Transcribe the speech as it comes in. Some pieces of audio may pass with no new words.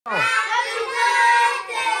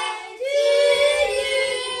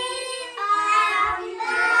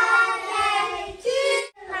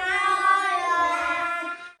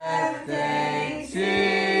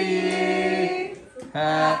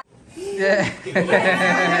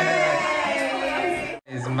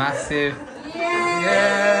It's massive.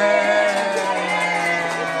 Yeah.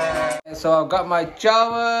 So I've got my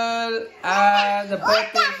jowl and the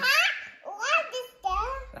birthday. What is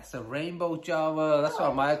that? That's a rainbow jowl. That's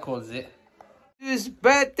what Amaya calls it. Whose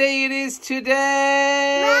birthday it is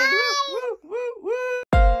today? Woo, woo, woo, woo.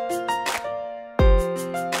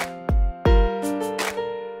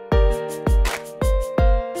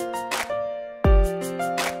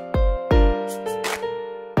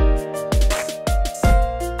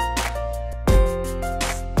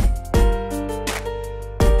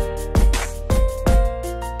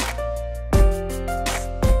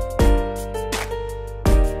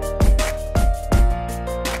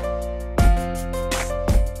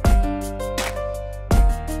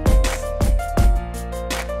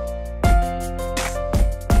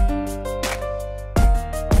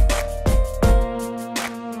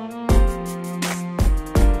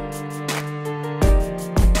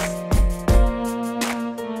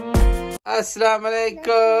 Assalamu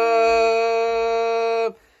alaikum.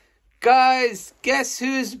 Guys, guess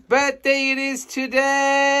whose birthday it is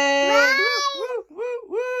today? Woo, woo,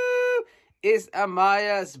 woo. It's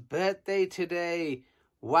Amaya's birthday today.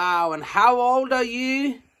 Wow, and how old are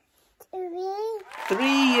you? 3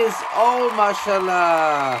 years old,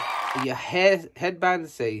 mashallah. Your headband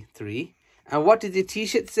say 3. And what did your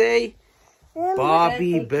t-shirt say?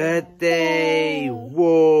 Barbie birthday.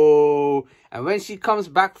 Whoa. And when she comes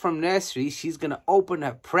back from nursery, she's going to open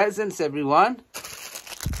her presents, everyone.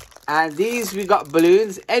 And these, we got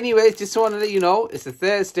balloons. Anyways, just want to let you know, it's a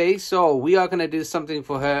Thursday. So we are going to do something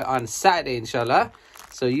for her on Saturday, inshallah.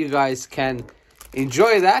 So you guys can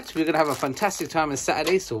enjoy that. We're going to have a fantastic time on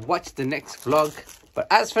Saturday. So watch the next vlog. But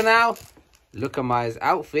as for now, look at Maya's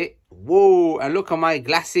outfit. Whoa, and look at my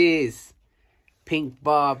glasses. Pink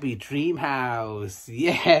Barbie dream house.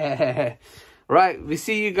 Yeah. Right, we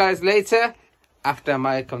see you guys later after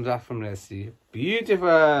Amaya comes out from nursery.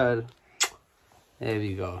 Beautiful. There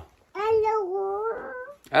we go. Hello.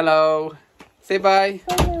 Hello. Say bye.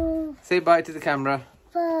 Hello. Say bye to the camera.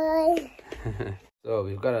 Bye. So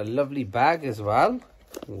we've got a lovely bag as well.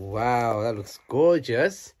 Wow, that looks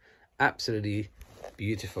gorgeous. Absolutely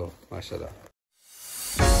beautiful. MashaAllah.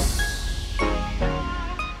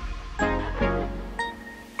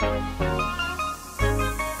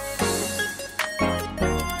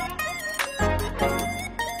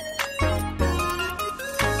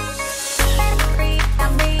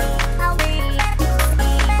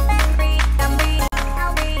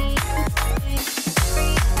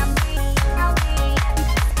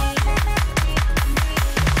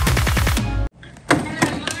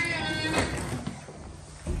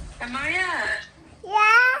 Amaya,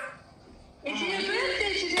 Yeah. it's your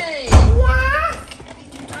birthday today. Yeah.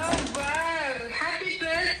 Oh wow! Happy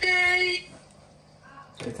birthday!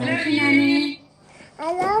 Thank Love you, Nanny. I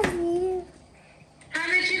love you. How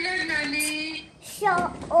much you love Nanny?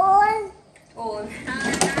 So old. Oh,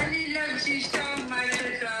 Nanny loves you so much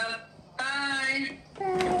as well. Bye.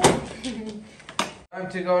 Bye. Time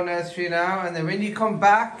to go nursery now, and then when you come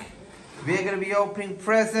back, we're gonna be opening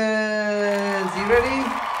presents. You ready?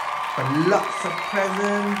 For lots of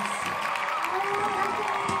presents.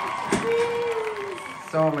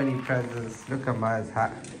 So many presents. Look at Maya's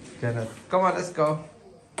hat. Jenna, come on, let's go.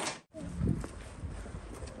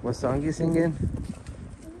 What song are you singing?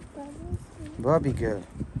 Barbie girl.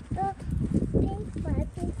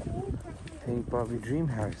 Pink Barbie dream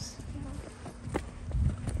house.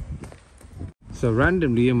 So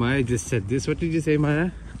randomly, Maya just said this. What did you say,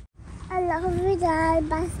 Maya? I love you, Dad.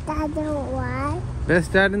 Best dad in the world.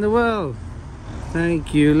 Best dad in the world.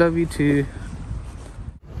 Thank you. Love you too.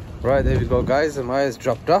 Right, there we go, guys. Amaya's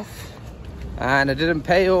dropped off. And I didn't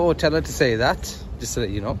pay her or tell her to say that. Just to let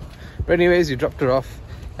you know. But anyways, we dropped her off.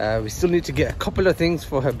 We still need to get a couple of things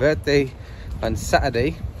for her birthday on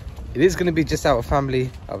Saturday. It is going to be just our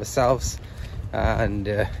family, ourselves.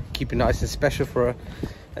 And keep it nice and special for her.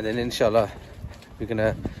 And then inshallah, we're going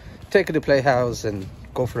to take her to Playhouse and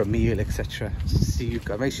go for a meal, etc. See you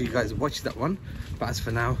guys. Make sure you guys watch that one. But as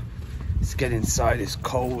for now, let's get inside. It's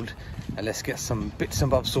cold, and let's get some bits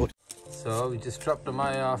and bobs sorted. So we just dropped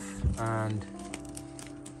Amaya off, and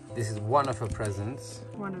this is one of her presents.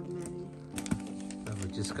 One of many. So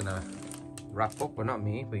we're just gonna wrap up. Well, not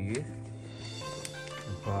me, but you.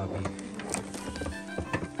 And Barbie. There we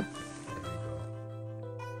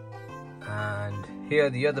go. And here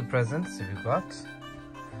are the other presents that we've got.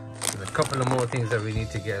 There's a couple of more things that we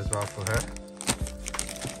need to get as well for her.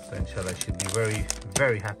 So inshallah, she'll be very,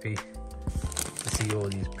 very happy to see all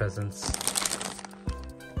these presents.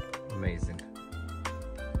 Amazing.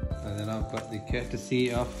 And then I've got the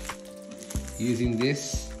courtesy of using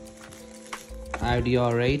this Audi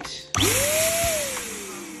R8.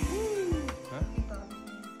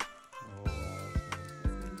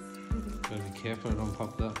 Gotta be careful, don't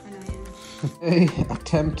pop that. Okay,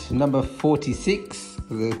 attempt number 46.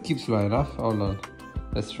 It keeps flying off. Hold on.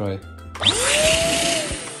 Let's try.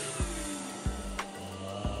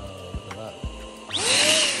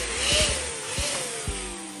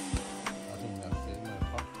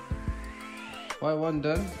 Why one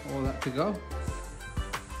done? All that to go.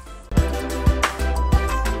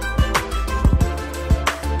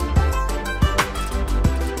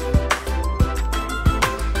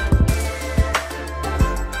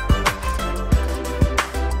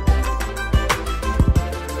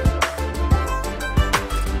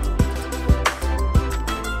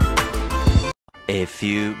 A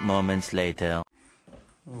few moments later.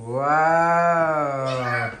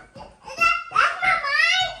 Wow.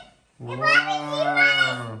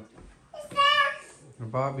 Wow. A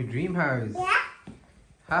Barbie dream house. Yeah.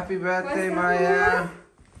 Happy birthday, Maya.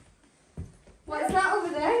 What's that over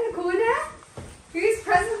there in the corner? Whose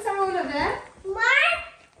presents are all of there?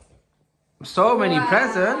 So many Wow.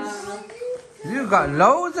 presents. You got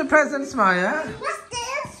loads of presents, Maya. What's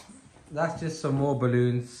this? That's just some more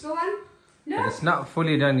balloons. Go on. But Look. it's not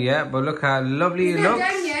fully done yet, but look how lovely It's it not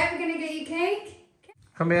looks. done yet. We're going to get you cake.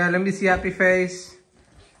 Come here, let me see happy face.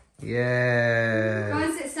 Go Yeah.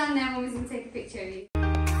 and sit stand there and Mummy's going to take a picture of you.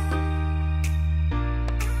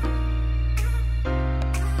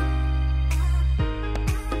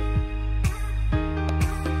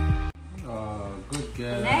 Oh, good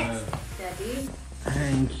girl. Next, Debbie.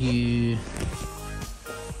 Thank you.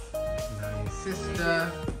 Nice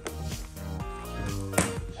sister.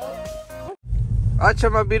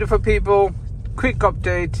 Acha, my beautiful people. Quick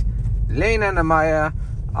update. Lane and Amaya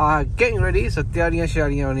are getting ready. So Tiariya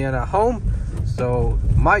Shariya are home. So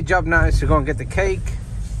my job now is to go and get the cake.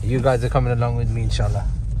 You guys are coming along with me, inshallah.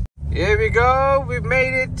 Here we go. We've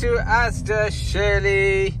made it to Asda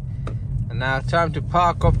Shirley. And now time to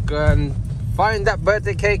park up and find that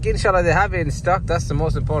birthday cake. Inshallah they have it in stock. That's the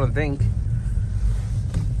most important thing.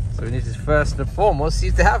 So we need to first and foremost see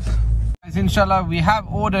if they have. Guys, inshallah we have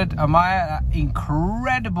ordered Amaya an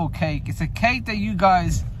incredible cake. It's a cake that you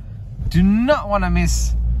guys do not want to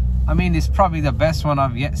miss. I mean, it's probably the best one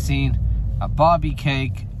I've yet seen. A Barbie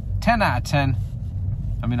cake, 10 out of 10.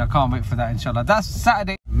 I mean, I can't wait for that, inshallah. That's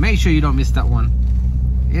Saturday. Make sure you don't miss that one.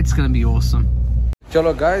 It's gonna be awesome.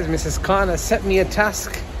 Chalo guys, Mrs. Khan has set me a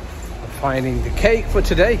task of finding the cake for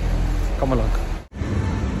today. Come along.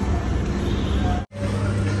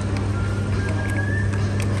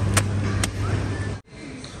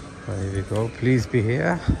 There we go, please be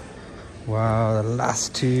here. Wow, the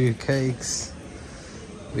last two cakes.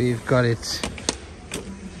 We've got it.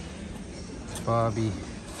 Barbie.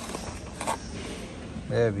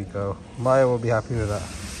 There we go. Maya will be happy with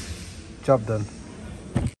that. Job done.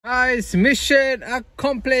 Guys, mission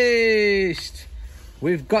accomplished.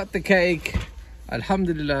 We've got the cake.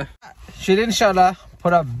 Alhamdulillah. Should inshallah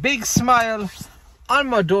put a big smile on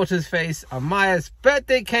my daughter's face. Amaya's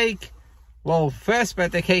birthday cake. Well, first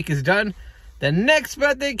birthday cake is done. The next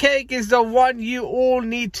birthday cake is the one you all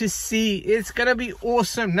need to see. It's gonna be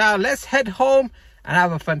awesome. Now let's head home and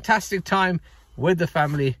have a fantastic time with the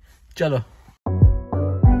family. Chalo.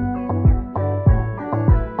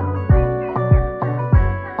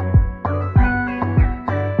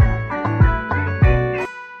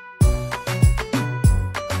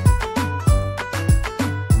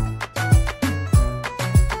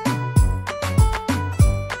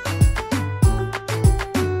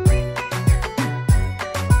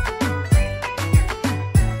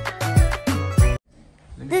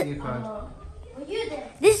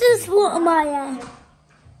 This is for Amaya.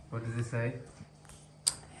 What does it say?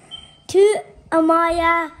 To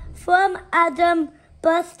Amaya from Adam,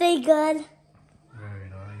 birthday girl. Very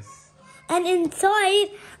nice. And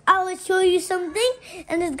inside, I will show you something,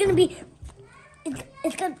 and it's gonna be,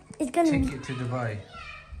 it's gonna Ticket to Dubai.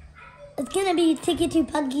 it's gonna be ticket to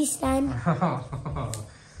Pakistan.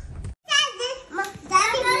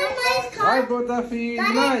 I bought that for you.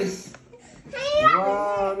 It's nice.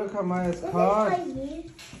 Wow, look at Maya's card.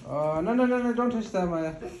 Oh, no, don't touch that,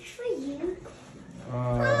 Maya. It's for you.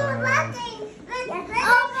 Oh.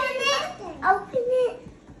 Open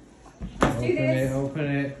it. Open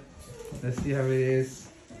it. Let's see how it is.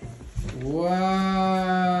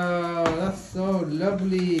 Wow, that's so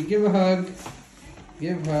lovely. Give a hug.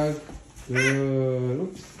 Give a hug. Good.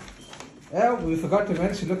 Oops. Oh, we forgot to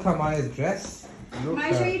mention, look how Maya's dress. Look Can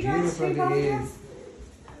I show how you dress? beautiful it is.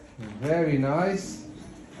 Very nice.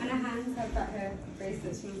 And her hands have got her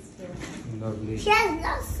bracelet. She wants to. Lovely. She has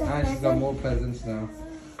lots of And she's got more presents now.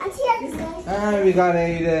 And she has this. And we got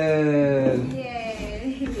Aiden.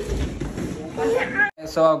 Yay!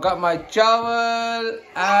 So I've got my jowl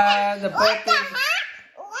and the birthday.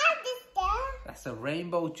 What is that? That's a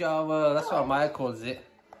rainbow jowl. That's what Amaya calls it.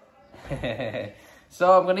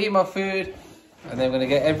 So I'm gonna eat my food, and then I'm gonna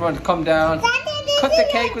get everyone to come down, cut the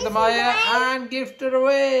cake with Amaya, and gift it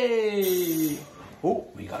away. Oh,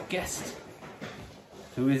 we got a guest.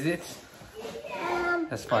 Who is it?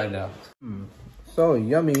 Let's find out. So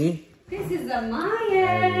yummy. This is There you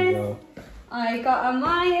Amaya's. go. I got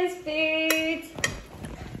Amaya's food.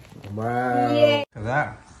 Wow. Yeah. Look at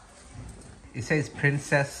that. It says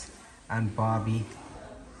Princess and Barbie.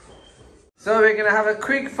 So we're gonna have a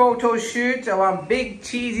quick photo shoot. I want big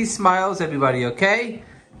cheesy smiles, everybody, okay?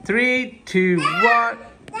 3, 2, 1.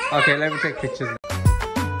 Okay, let me take pictures.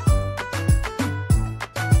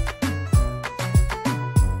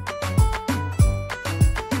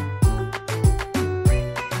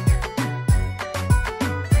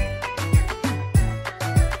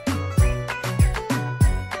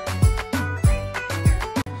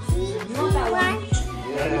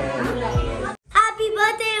 Happy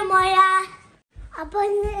birthday, Amaya. Happy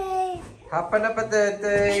birthday. Happy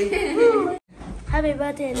birthday. Happy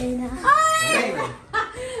birthday, Elena.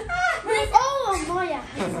 Oh, Amaya.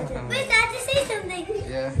 Wait, I have to say something.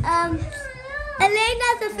 Yeah.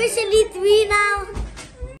 Elena's officially 3 now.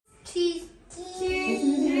 Cheese.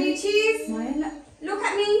 Cheese. Cheese. Look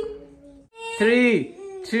at me. 3,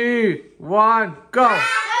 2, 1, go.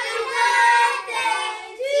 Happy birthday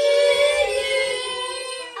to you.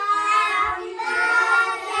 Happy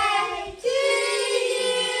birthday to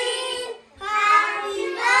you. Happy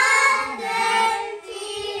birthday,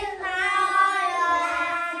 dear Maya.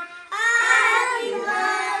 Happy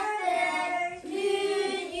birthday to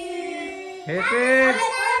you. Hip hip.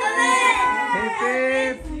 Hip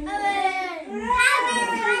hip.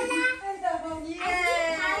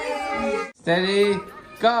 Steady,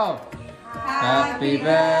 go. Happy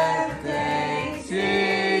birthday to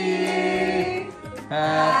you.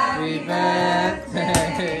 Happy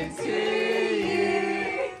birthday to you.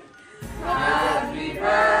 Happy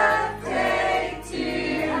birthday to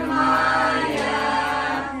Maya.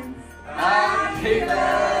 Happy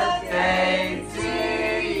birthday to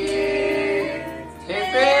you. Hip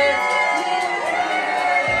hip.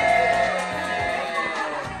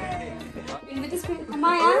 In the display,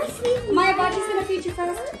 Amaya. Amaya, Barbie's gonna feed you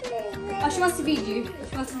first. Oh, she wants to feed you.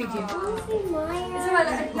 She wants to feed you. It's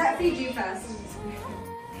alright, let feed you first.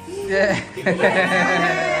 Yeah.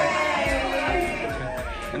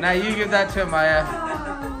 And now you give that to Amaya.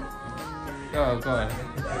 Go, go on.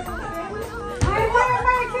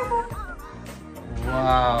 Amaya, careful.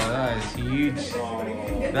 Wow, that is huge.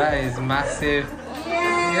 That is massive.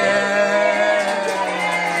 Yeah.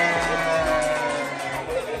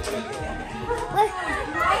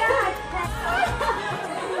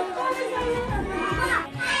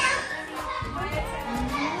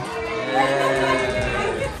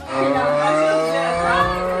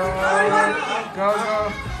 Go, go.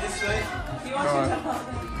 This way. Go on.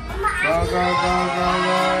 Go, go, go, go,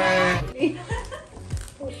 go.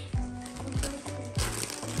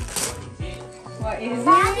 What is it?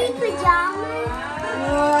 Barbie pajamas.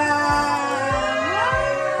 Wow.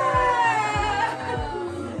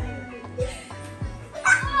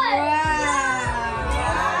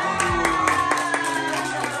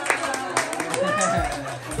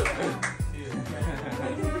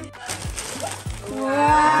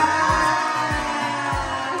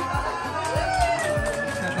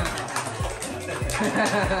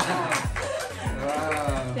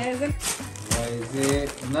 There's a What is it?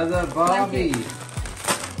 Another Barbie.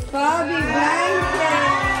 Barbie blanket.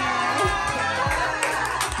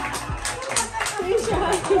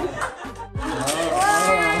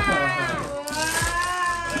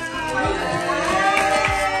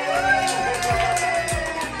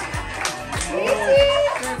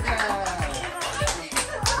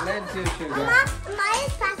 Plenty of sugar.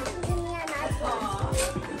 Maya's passing to me and I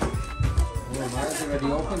Oh, Maya's already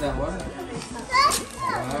opened that one.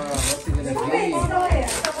 Wow, what's it gonna be?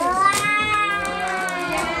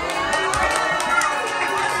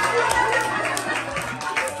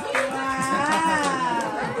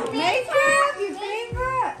 Makeup, your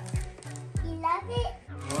favorite. You love it?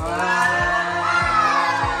 Wow.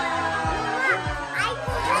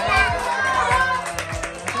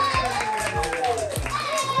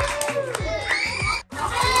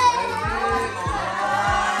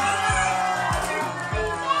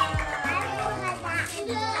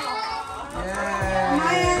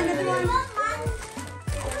 Yeah.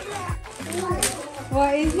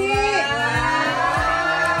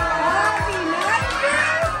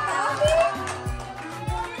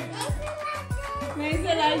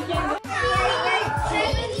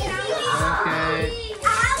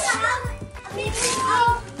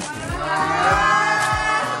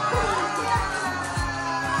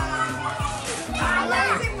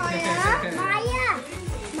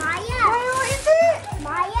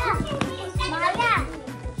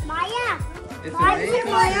 It's a Amaya, makeup it's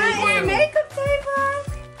a table. makeup table.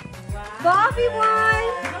 Barbie one.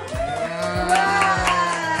 Wow.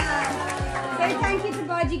 Say thank you to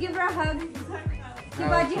Baji. Give her a hug. Give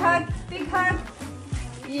Baji a hug. Big hug.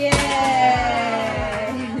 Yay.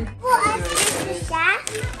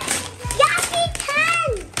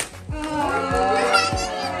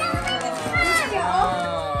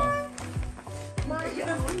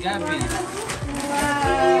 Gabby.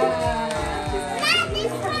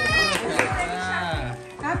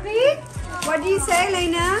 Happy? What do you say,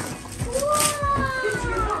 Lena?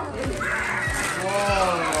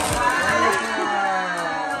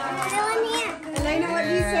 Lena, what do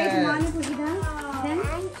you say to Manu? Put it down.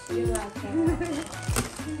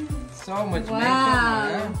 So much Wow.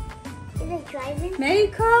 makeup.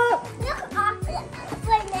 Makeup.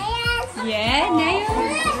 For nails. Yeah, nails.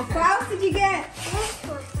 What else did you get?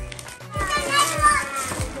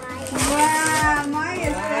 Wow,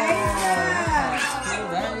 Maya's favorite.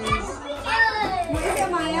 What is it,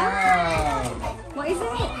 Maya? Wow. What is it?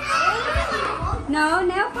 No,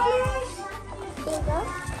 nail polish.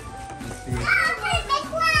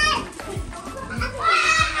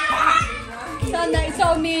 Sound like it's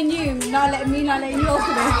all me and you. Not letting you open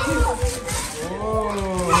it.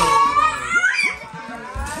 Oh.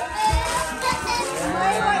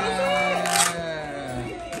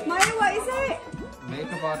 Maya, what is it?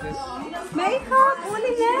 Makeup artist. Makeup? All in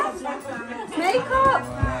there? Makeup?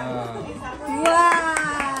 Wow.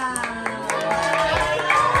 Wow.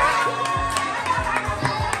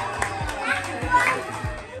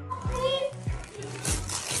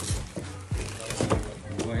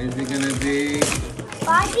 What is it gonna be?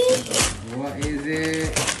 Barbie. What is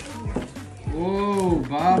it? Oh,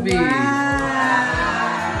 Barbie. Wow.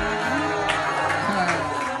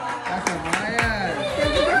 That's Amaya.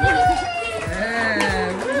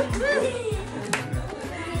 Yeah.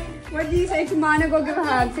 What do you say to Mana? Go give a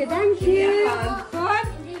hug. Say thank you. Go on.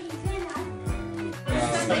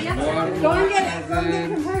 Go and get it. Go and get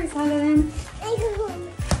it from Paris, Helen.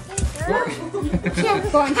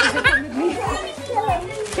 Go on, she's come with me.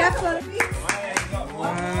 Careful.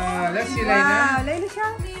 Wow, let's see, Wow, Lena. Lena, show.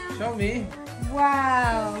 Show me.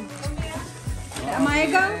 Wow. Amaya,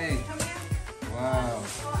 go. Hey. Wow.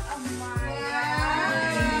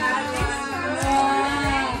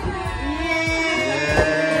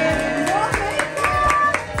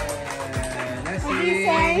 Let's see.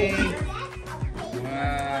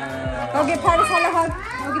 Wow. Go give Paris Hala a hug.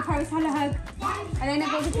 Go give Paris Hala a hug. Elena,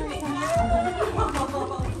 go give Paris Hala a hug.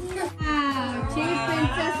 Wow. Chief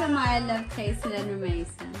Princess Amaya love Jason and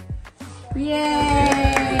Mason. Yay!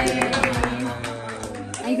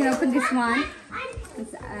 And you can open this one.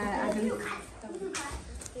 It's Adam.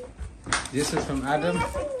 This is from Adam.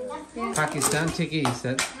 Pakistan Tiki, he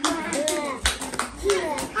said.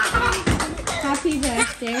 Happy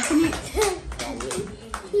birthday. Open it.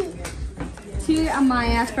 To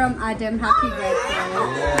Amaya from Adam. Happy birthday.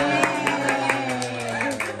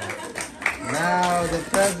 Now the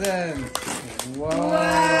present. Wow.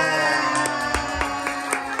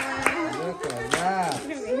 Look at that.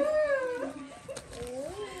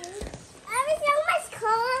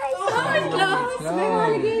 What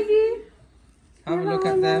I gave you? Have a look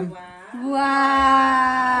at them. Wow.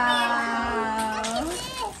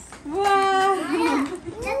 Wow.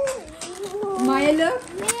 Maya, look.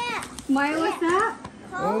 Maya, what's that?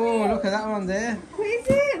 Oh, look at that one there. What is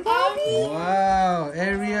it? Barbie? Wow,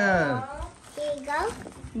 Ariel. Here you go.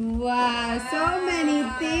 Wow, so many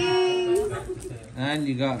things. And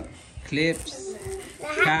you got clips,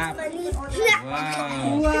 cap.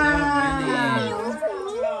 Wow. Wow.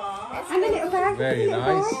 And a little So bag. many. Very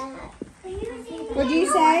nice. What do you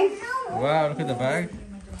say? Wow, look at the bag.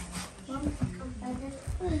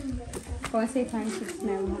 Go and say thank you.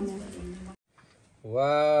 No, no.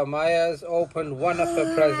 Wow, Maya's opened one of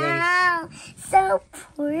her presents. Wow, so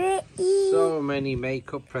pretty. So many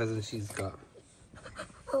makeup presents she's got.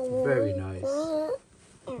 Very nice.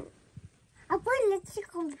 I put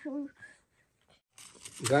lipstick on.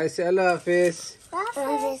 Guys, say Allah Hafiz.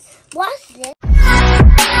 What's this?